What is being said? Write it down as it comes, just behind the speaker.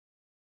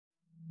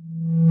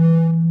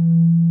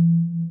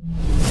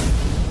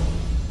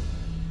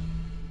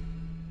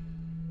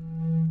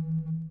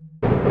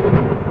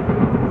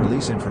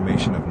Release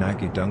information of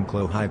Nike Dunk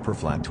Low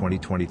HYPERFLAT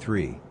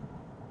 2023.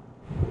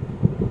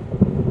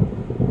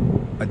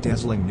 A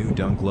dazzling new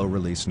Dunk Low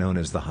release known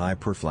as the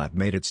HYPERFLAT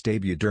made its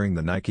debut during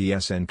the Nike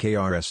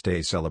SNKRS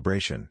Day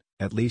celebration,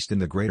 at least in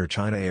the Greater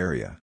China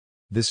area.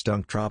 This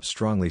dunk drop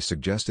strongly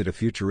suggested a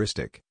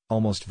futuristic,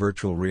 almost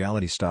virtual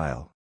reality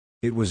style.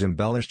 It was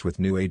embellished with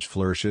new age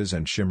flourishes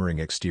and shimmering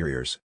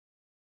exteriors.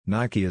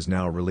 Nike is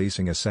now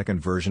releasing a second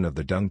version of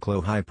the Dunk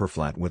Low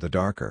HYPERFLAT with a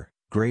darker,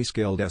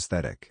 grayscaled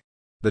aesthetic.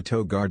 The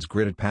toe guard's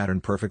gridded pattern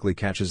perfectly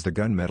catches the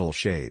gunmetal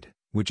shade,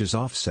 which is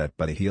offset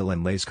by the heel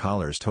and lace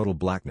collar's total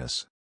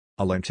blackness.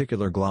 A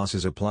lenticular gloss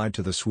is applied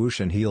to the swoosh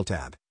and heel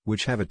tab,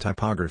 which have a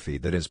typography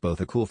that is both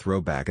a cool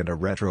throwback and a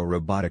retro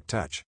robotic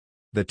touch.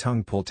 The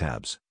tongue pull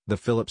tabs, the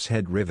Phillips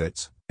head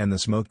rivets, and the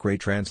smoke gray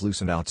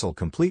translucent outsole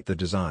complete the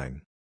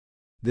design.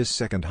 This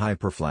second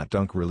HYPERFLAT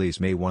dunk release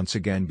may once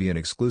again be an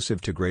exclusive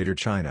to Greater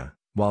China,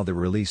 while the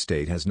release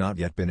date has not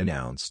yet been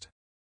announced.